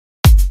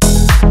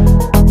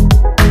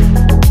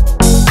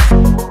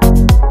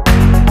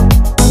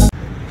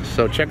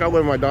check out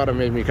where my daughter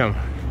made me come.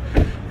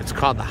 It's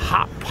called the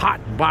Hot Pot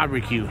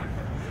Barbecue.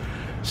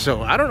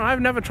 So I don't know,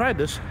 I've never tried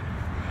this.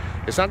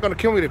 It's not gonna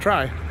kill me to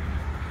try.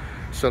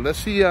 So let's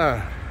see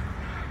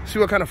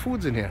what kind of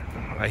food's in here.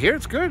 I hear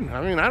it's good.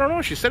 I mean, I don't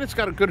know. She said it's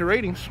got good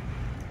ratings.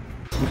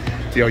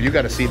 Yo, you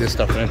gotta see this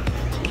stuff, man.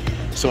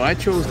 So I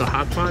chose the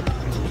hot pot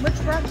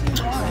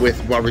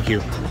with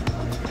barbecue.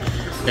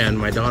 And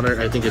my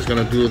daughter, I think, is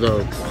gonna do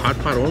the hot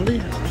pot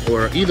only,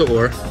 or either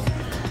or.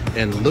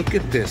 And look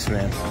at this,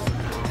 man.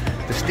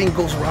 This thing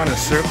goes around in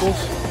circles.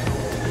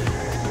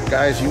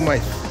 Guys, you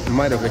might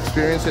have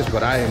experienced this,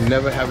 but I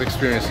never have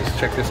experienced this.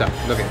 Check this out.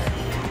 Look at it.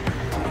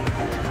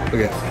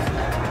 Look at it.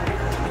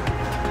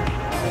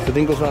 The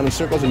thing goes around in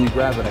circles and you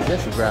grab it. I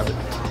guess you grab it.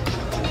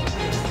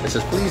 It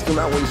says, please do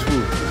not waste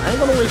food. I ain't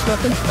gonna waste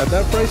nothing. At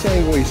that price, I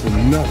ain't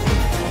wasting nothing.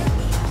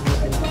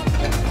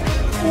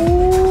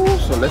 Ooh,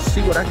 so let's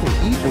see what I can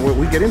eat and what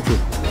we get into.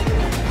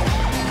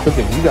 Look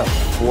at, you got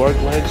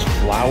fork legs,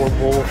 flour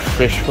bowl,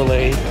 fish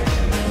fillet,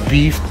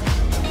 beef,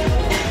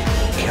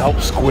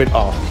 kelp, squid.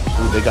 Oh,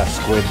 dude, they got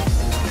squid.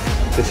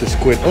 This is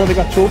squid. Oh, they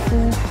got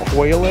tofu,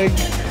 quail egg,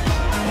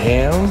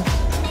 ham,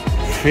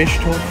 fish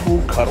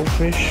tofu,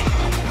 cuttlefish,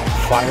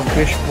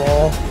 firefish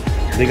ball.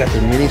 They got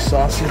the mini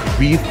sausage,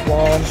 beef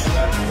balls.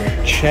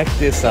 Check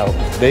this out.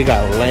 They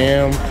got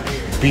lamb,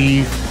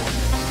 beef,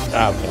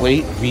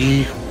 plate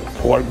beef,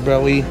 pork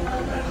belly.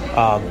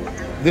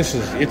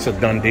 It's a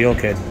done deal,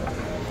 kid.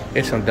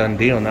 It's a done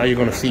deal. Now you're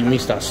gonna see me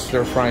start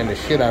stir frying the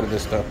shit out of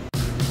this stuff.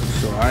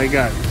 So I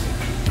got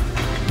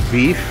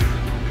beef,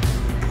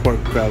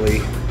 pork belly.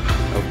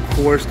 Of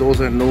course, those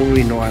that know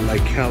me know I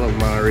like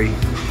calamari.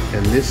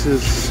 And this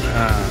is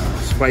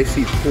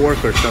spicy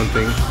pork or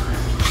something.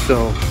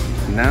 So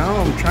now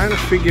I'm trying to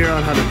figure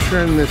out how to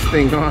turn this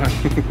thing on.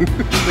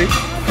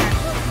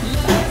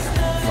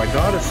 My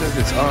daughter says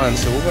it's on,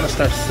 so we're gonna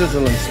start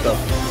sizzling stuff.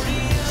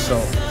 So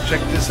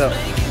check this out.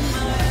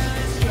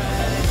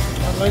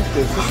 I like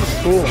this. This is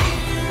cool.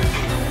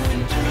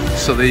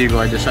 So there you go.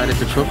 I decided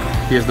to cook.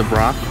 Here's the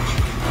broth.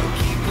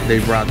 They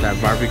brought that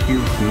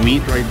barbecue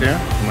meat right there.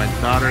 My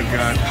daughter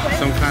got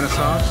some kind of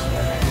sauce,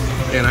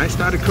 and I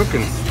started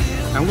cooking.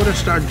 I'm gonna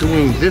start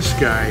doing this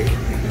guy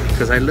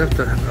because I left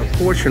a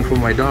portion for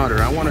my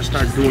daughter. I want to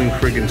start doing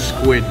friggin'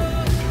 squid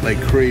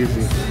like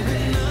crazy.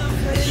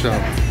 So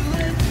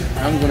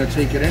I'm gonna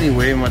take it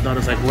anyway. My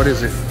daughter's like, "What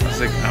is it?" I was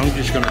like, "I'm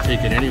just gonna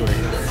take it anyway."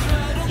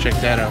 Check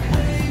that out.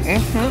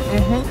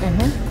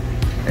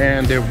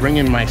 And they're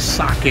bringing my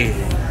sake.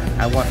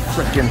 I want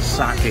frickin'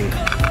 sake.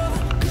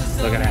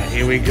 Look at that.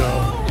 Here we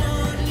go.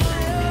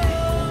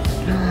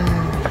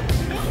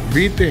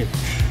 Vite.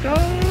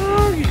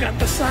 Oh, you got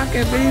the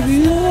sake,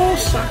 baby. Oh,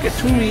 sake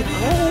to me.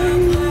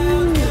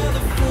 Oh.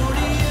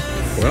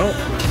 Well,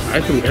 I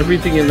threw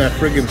everything in that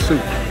friggin'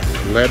 soup.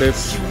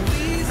 Lettuce,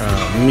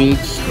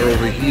 meats are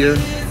over here.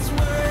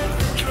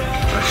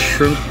 A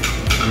shrimp.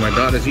 My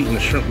daughter's eating the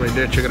shrimp right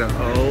there. Check it out.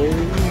 Oh,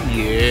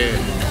 yeah.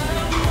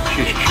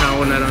 She's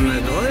chowing that on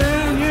that. Oh,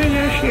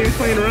 yeah. She ain't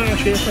playing around.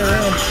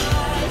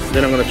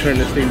 Then I'm going to turn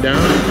this thing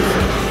down.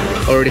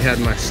 Already had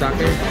my sake.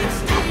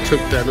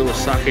 Took that little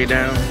sake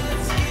down.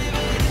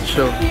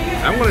 So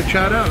I'm going to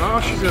try it out. Oh,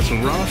 she's got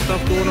some raw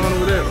stuff going on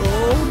over there.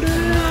 Oh,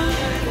 damn.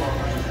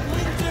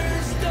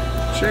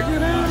 Check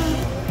it out.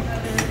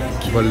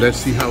 But let's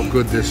see how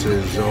good this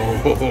is.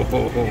 Oh.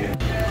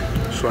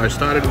 So I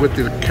started with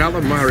the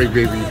calamari,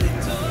 baby.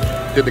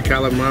 Did the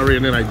calamari,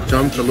 and then I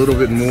dumped a little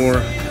bit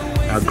more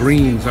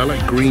greens. I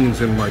like greens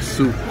in my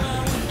soup.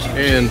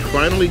 And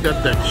finally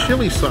got that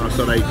chili sauce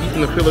that I eat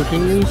in the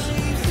Philippines.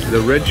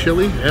 The red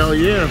chili. Hell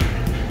yeah.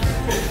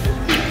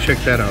 Check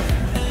that out.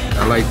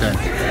 I like that.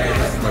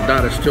 My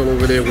daughter's still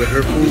over there with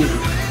her food.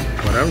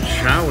 But I'm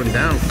chowing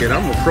down, kid.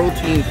 I'm a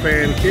protein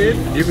fan, kid.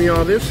 Give me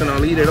all this and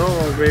I'll eat it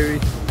all, baby.